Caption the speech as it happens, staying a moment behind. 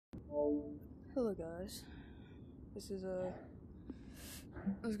Hello guys, this is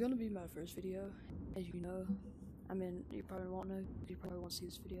it's gonna be my first video, as you know. I mean, you probably won't know, you probably won't see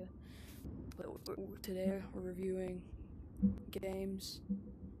this video, but today we're reviewing games,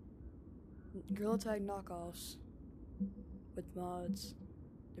 Gorilla Tag knockoffs with mods.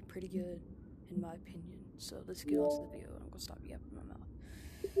 They're pretty good, in my opinion. So let's get on to the video. I'm gonna stop yapping my mouth.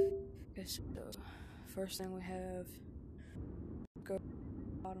 Okay, so first thing we have, go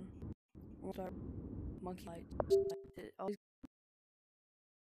bottom. We'll start monkey lights. You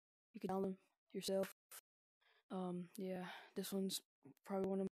can download them yourself. Yeah, this one's probably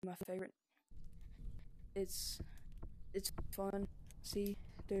one of my favorite. It's fun. See,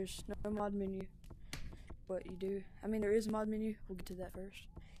 there's no mod menu, but you do. I mean, there is a mod menu. We'll get to that first.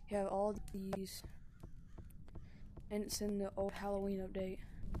 You have all these, and it's in the old Halloween update.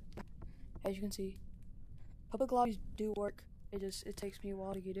 As you can see, public lobbies do work. It takes me a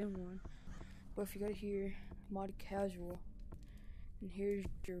while to get in one. But if you go to here, mod casual, and here's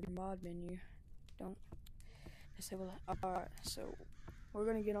your mod menu. Don't disable that. Alright, so we're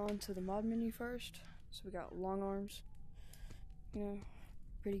gonna get on to the mod menu first. So we got long arms,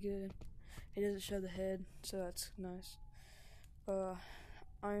 pretty good. It doesn't show the head, so that's nice.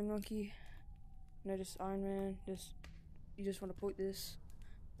 Iron Monkey, just Iron Man. You just want to point this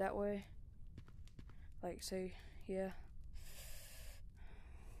that way, like say, yeah.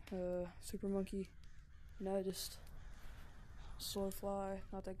 Super Monkey, just slow fly,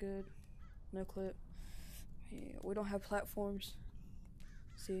 not that good. No clip. Yeah, we don't have platforms.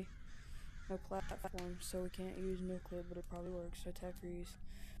 See, no platforms, so we can't use no clip, but it probably works. Attack freeze.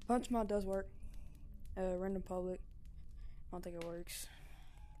 Punch mod does work. Random public, I don't think it works.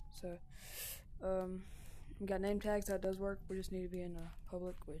 So, we got name tags, that does work. We just need to be in a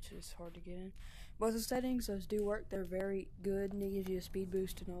public, which is hard to get in. Both the settings, those do work. They're very good, and it gives you a speed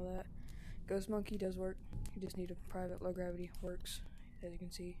boost and all that. Ghost Monkey does work. You just need a private low gravity, works, as you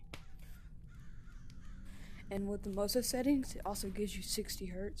can see. And with the most of settings, it also gives you 60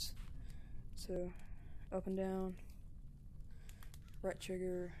 hertz. So, up and down. Right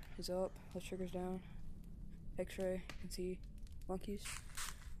trigger is up, left trigger's down. X-ray, you can see monkeys.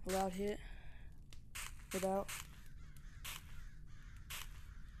 Loud hit, without.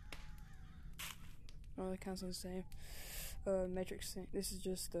 Oh, it counts on the same. Matrix thing. This is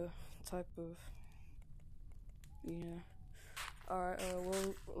just the type of, Alright,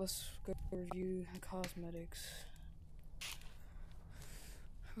 let's go review the cosmetics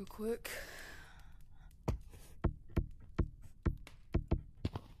real quick.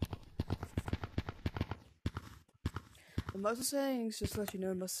 The most settings, just to let you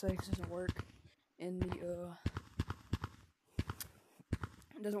know, most settings doesn't work in the,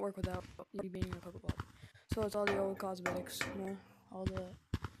 it doesn't work without you being in a public lobby. So it's all the old cosmetics, all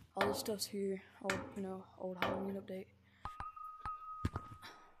the stuff's here, old Halloween update.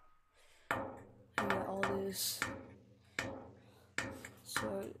 We got all this.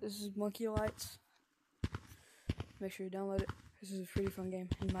 So this is Monkey Lights. Make sure you download it. This is a pretty fun game,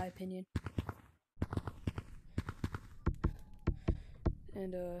 in my opinion.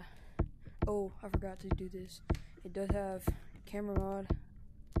 And oh, I forgot to do this. It does have camera mod.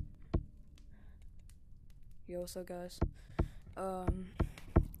 Yo, what's up, guys? It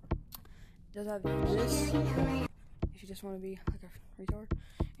does have this. If you just want to be like a retard.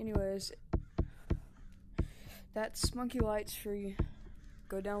 Anyways, that's Monkey Lights free.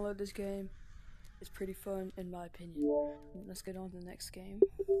 Go download this game. It's pretty fun, in my opinion. Let's get on to the next game.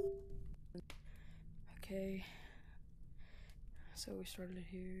 Okay. So we started it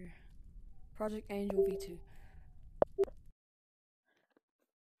here. Project Angel V2.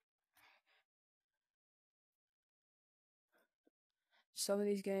 Some of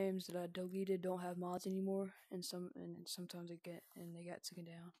these games that I deleted don't have mods anymore, and sometimes they got taken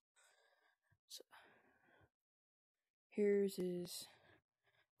down. So here's his.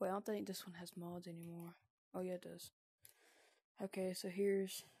 Wait, I don't think this one has mods anymore. Oh yeah, it does. Okay, so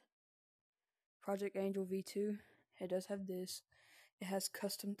here's Project Angel V2. It does have this. It has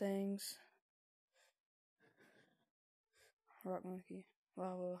custom things. Rock Monkey,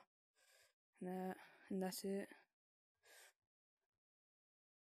 Lava, and that's it.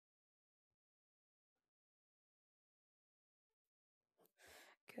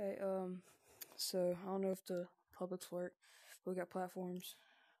 Okay, so I don't know if the publics work. We got platforms.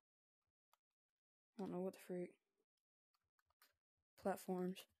 I don't know what the freak.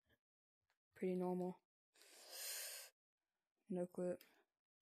 Platforms. Pretty normal. No clip.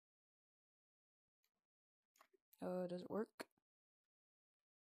 Does it work?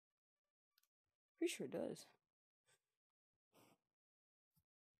 Pretty sure it does.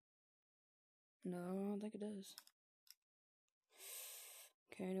 No, I don't think it does.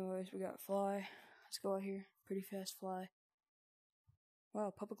 Okay, anyways, we got fly. Let's go out here. Pretty fast fly.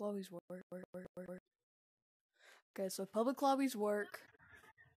 Wow, public lobbies work. Okay, so public lobbies work.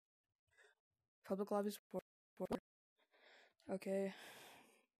 Public lobbies work. Okay.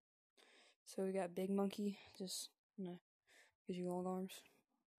 So we got big monkey. Just, gives you long arms.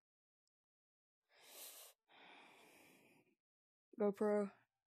 GoPro.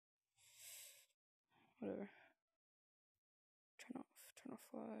 Whatever. Turn off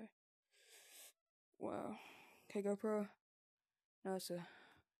fly. Wow. Okay, GoPro. No, it's a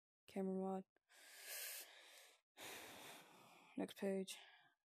camera mod. Next page.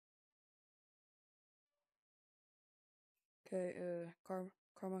 Okay, car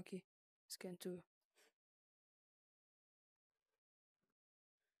monkey. Let's get into it.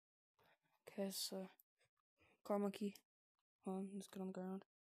 Okay, so car monkey. Let's get on the ground.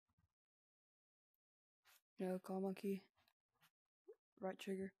 No, car monkey. Right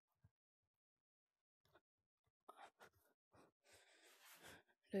trigger.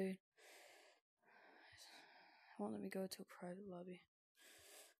 Dude. Won't let me go to a private lobby.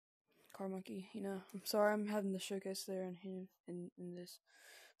 Car monkey, I'm sorry I'm having the showcase there in this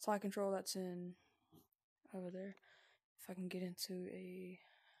side control that's in over there. If I can get into a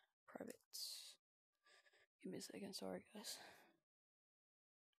private. Give me a second, sorry guys.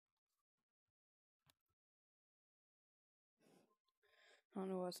 I don't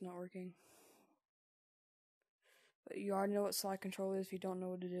know why it's not working. But you already know what slide control is. If you don't know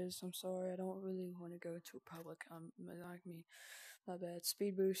what it is, I'm sorry. I don't really want to go to a public. Like me, not bad.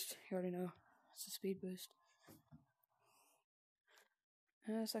 Speed boost. You already know. It's a speed boost.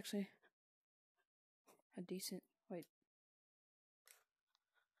 It's actually a decent. Wait.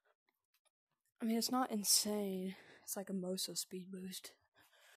 I mean, it's not insane. It's like a Mosa speed boost.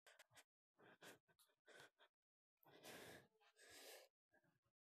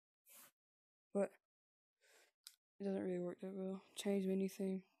 But it doesn't really work that well. Change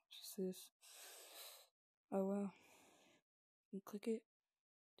anything. Just this. Oh wow. You click it.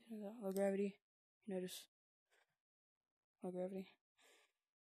 Low gravity. You notice. Low gravity.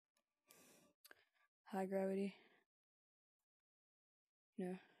 High gravity.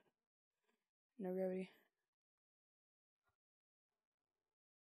 No. No gravity.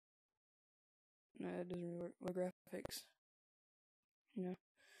 No, it doesn't really work. Low graphics.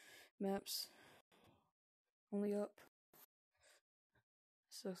 Maps. Only up.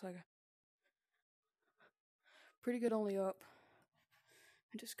 This looks like a pretty good only up.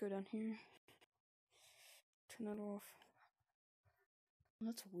 And just go down here. Turn that off.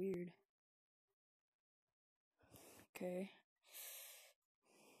 That's weird. Okay.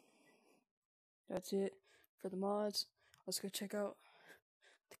 That's it for the mods. Let's go check out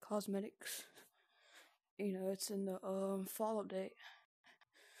the cosmetics. It's in the fall update.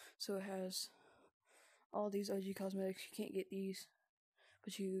 So it has all these OG cosmetics. You can't get these,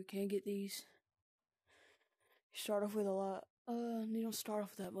 but you can get these. You start off with a lot. You don't start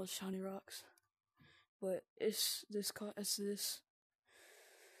off with that much shiny rocks, but it's this.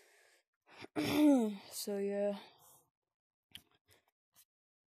 So yeah.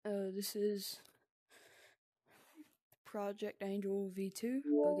 This is Project Angel V2.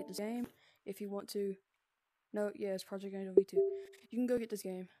 Go get this game if you want to. No, yeah, it's Project Angel V2. You can go get this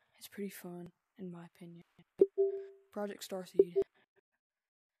game. It's pretty fun, in my opinion. Project Starseed.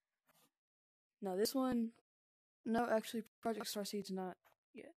 Now this one, no, actually, Project Starseed's not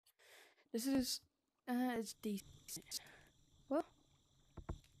yet. This is, it's decent. Well,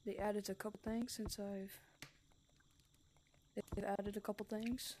 they added a couple things since they've added a couple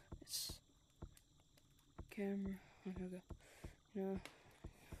things. It's camera. Okay, go. No.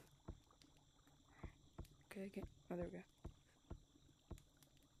 Okay, oh, there we go.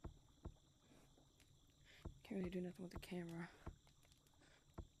 Can't really do nothing with the camera.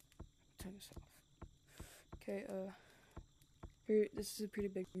 Turn this off. Okay, here, this is a pretty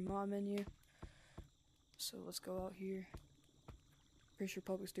big mod menu. So let's go out here. Pretty sure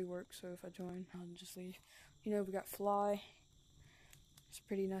publics do work, so if I join, I'll just leave. We got fly. It's a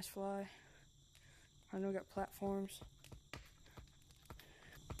pretty nice fly. I know we got platforms.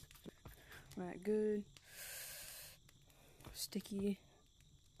 Right, good. Sticky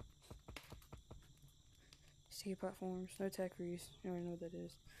platforms. No attack freeze. You already know what that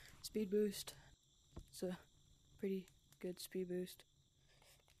is. Speed boost. It's a pretty good speed boost.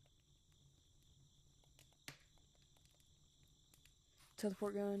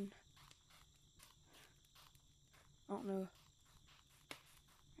 Teleport gun. I don't know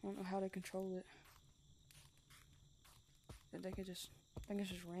how to control it. I think it's just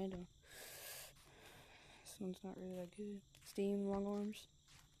random. one's not really that good. Steam long arms.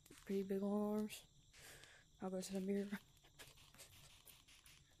 Pretty big long arms. I'll go to the mirror.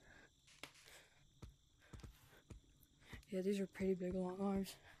 Yeah, these are pretty big long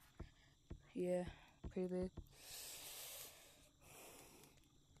arms. Yeah, pretty big.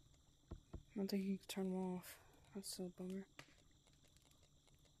 I don't think you can turn them off. That's a bummer.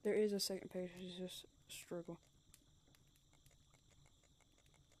 There is a second page, it's just a struggle.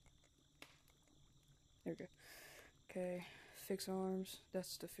 There we go. Okay, fix arms.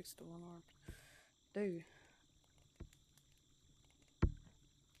 That's to fix the one arm. Dude.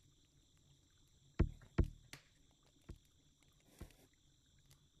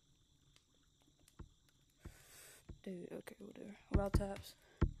 Dude, okay, whatever. Without taps.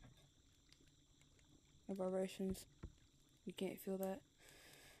 No vibrations. You can't feel that.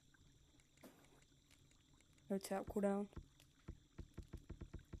 No tap cooldown.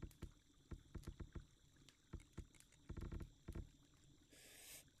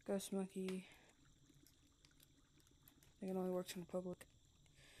 Ghost Monkey. I think it only works in the public.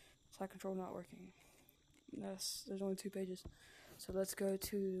 Side control not working. There's only 2 pages. So let's go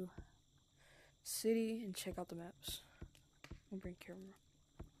to city and check out the maps. I'll bring camera.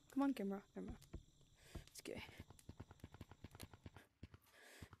 Come on, camera. It's gay.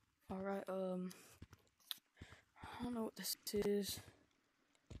 Alright, I don't know what this is.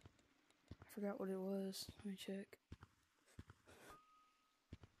 I forgot what it was. Let me check.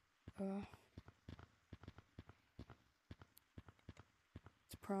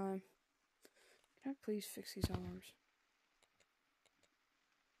 It's Prime. Can I please fix these arms?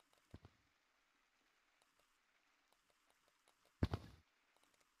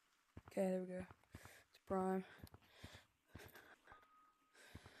 Okay, there we go. It's Prime.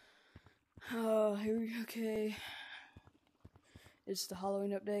 Here we go. Okay. It's the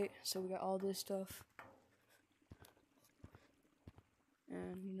Halloween update, so we got all this stuff.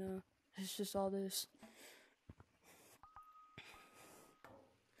 And, you know, it's just all this.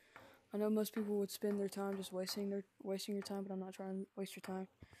 I know most people would spend their time just wasting your time, but I'm not trying to waste your time.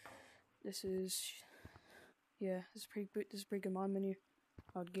 This is pretty good mod menu.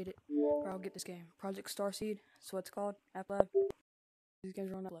 I would get it, or I'll get this game. Project Starseed, that's what it's called. App Lab. These games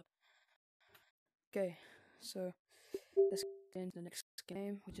are on App Lab. Okay, so let's get into the next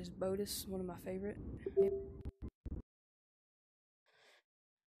game, which is Bodus, one of my favorite.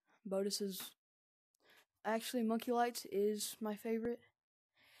 Bodus is actually Monkey Lights is my favorite.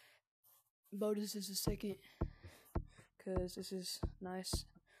 Bodus is the second, because this is nice.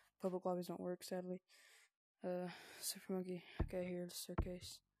 Public lobbies don't work, sadly. Super Monkey. Okay, here's the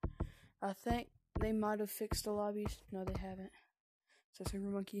staircase. I think they might have fixed the lobbies. No, they haven't. So Super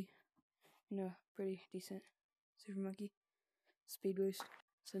Monkey, you know, pretty decent. Super Monkey. Speed boost.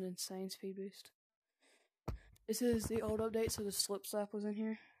 It's an insane speed boost. This is the old update, so the slip slap was in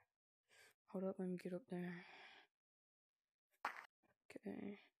here. Hold up, let me get up there.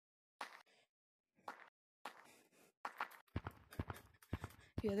 Okay.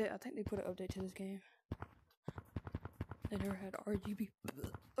 Yeah, I think they put an update to this game. They never had RGB.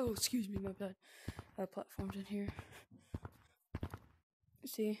 Oh, excuse me, my bad. Platforms in here.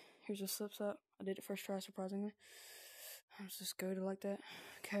 See, here's a slip slap. I did it first try, surprisingly. Let's just go to like that.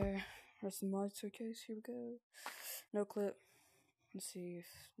 Okay, rest of the mod showcase. Here we go. No clip. Let's see if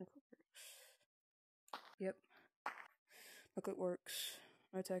no clip works. Yep. No clip works.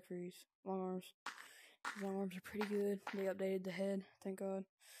 No attack freeze. Long arms. These long arms are pretty good. They updated the head. Thank God.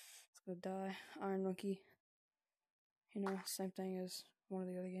 It's gonna die. Iron Monkey. You know, same thing as one of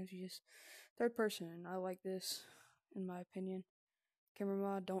the other games. You just third person. I like this, in my opinion. Camera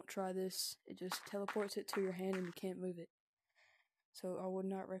mod, don't try this. It just teleports it to your hand and you can't move it. So I would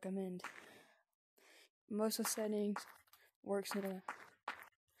not recommend. Most of the settings works in a...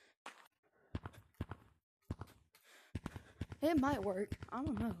 It might work. I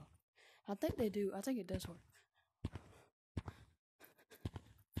don't know. I think they do. I think it does work.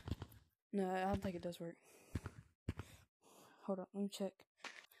 No, I don't think it does work. Hold on, let me check.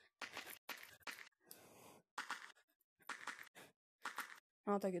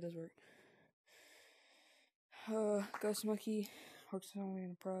 I don't think it does work. Ghost Monkey works only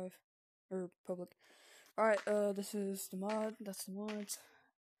in private or public. Alright, this is the mod. That's the mods.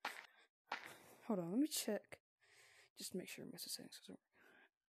 Hold on, let me check. Just to make sure most of the settings doesn't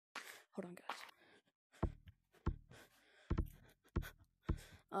work. Hold on, guys.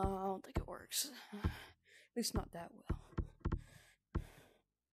 I don't think it works. At least not that well.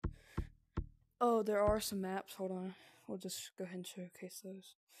 Oh, there are some maps. Hold on. We'll just go ahead and showcase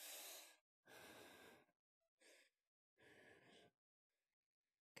those.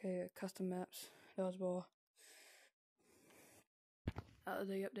 Okay, custom maps. Dodgeball.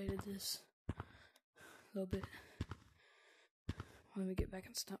 they updated this a little bit. Let me get back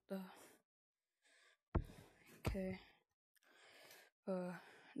and stop the. Okay.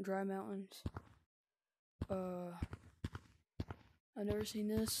 Dry mountains. I've never seen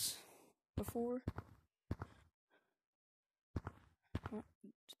this before.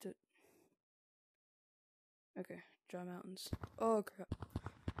 Okay, dry mountains. Oh crap.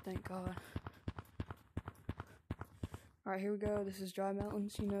 Thank God. Alright, here we go. This is dry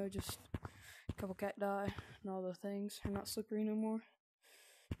mountains, you know, just a couple cacti and all the things. They're not slippery no more.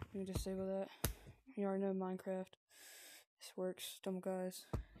 Let me disable that. You already know Minecraft. This works. Stumble guys.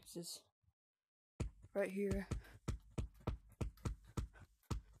 It's just right here.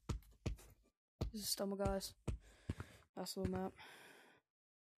 This is Stumble guys. Nice little map.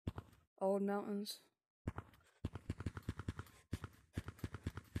 Old mountains.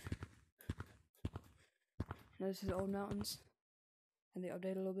 Now this is old mountains. And they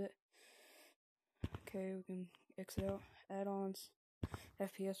update a little bit. Okay, we can exit out. Add-ons.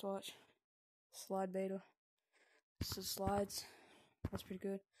 FPS watch. Slide beta. This is slides. That's pretty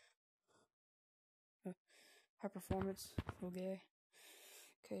good. High performance. A little gay.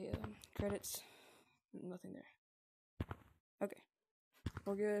 Okay, credits. Nothing there. Okay.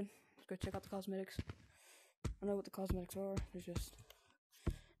 We're good. Let's go check out the cosmetics. I know what the cosmetics are. There's just.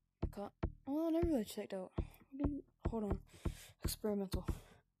 Oh, I never really checked out. Hold on. Experimental.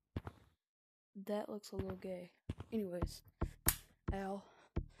 That looks a little gay. Anyways. Ow.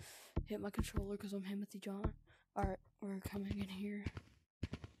 Hit my controller because I'm Timothy John. Alright, we're coming in here.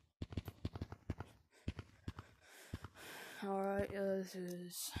 Alright, this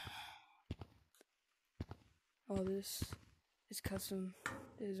is. Oh, this is custom.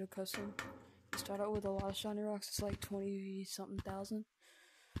 These are custom. You start out with a lot of shiny rocks. It's like 20-something thousand.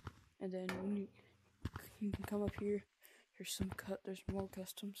 And then when you can come up here. There's more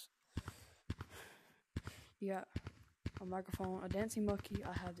customs. You got a microphone, a dancing monkey.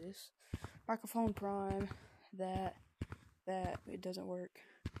 I have this microphone prime. That it doesn't work.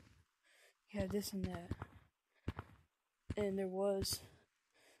 You have this and that. And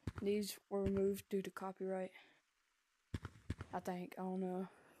these were removed due to copyright. I think, I don't know,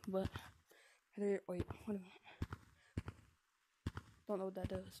 but wait, what a minute. Don't know what that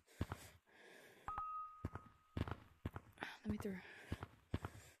does. Let me through.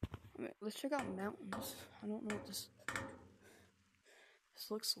 Let's check out mountains. I don't know what this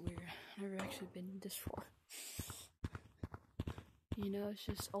looks weird. I've never actually been this far. You know, it's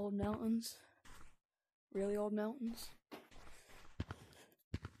just old mountains. Really old mountains.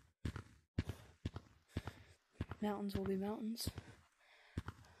 Mountains will be mountains.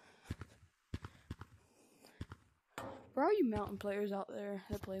 For all you mountain players out there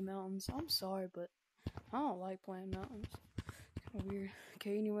that play mountains, I'm sorry, but I don't like playing mountains. It's kind of weird.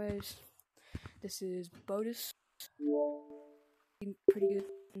 Okay, anyways, this is Botus. Pretty good.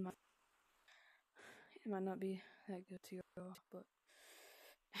 It might not be that good to go, but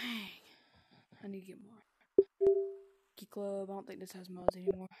dang, I need to get more. Geek Club, I don't think this has mods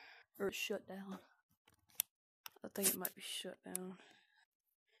anymore. Or it's shut down. I think it might be shut down.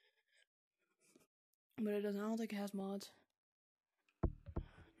 But it doesn't. I don't think it has mods.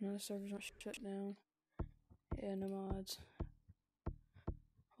 None of the servers aren't shut down. Yeah, no mods.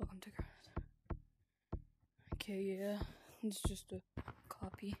 Welcome to Earth. Okay, yeah. It's just a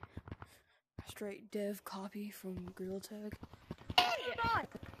copy. A straight dev copy from gtag. Boy!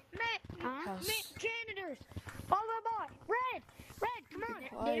 Janitors! Follow the boy! Red! Come on!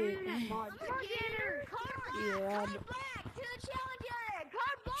 Quiet. Come on, janitors! Yeah. Card black to the challenger!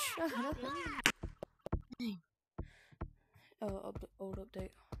 Card black! Old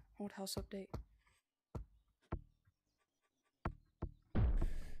update. Old house update.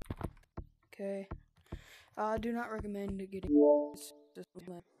 Okay. I do not recommend getting this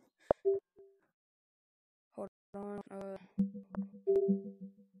plan. Hold on.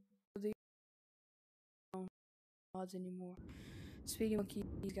 The mods anymore. Speaking of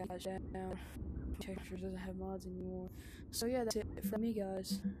keys, guys, down. Textures doesn't have mods anymore. So yeah, that's it for me,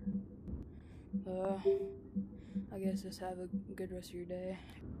 guys. I guess just have a good rest of your day.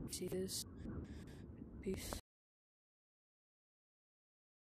 See this. Peace.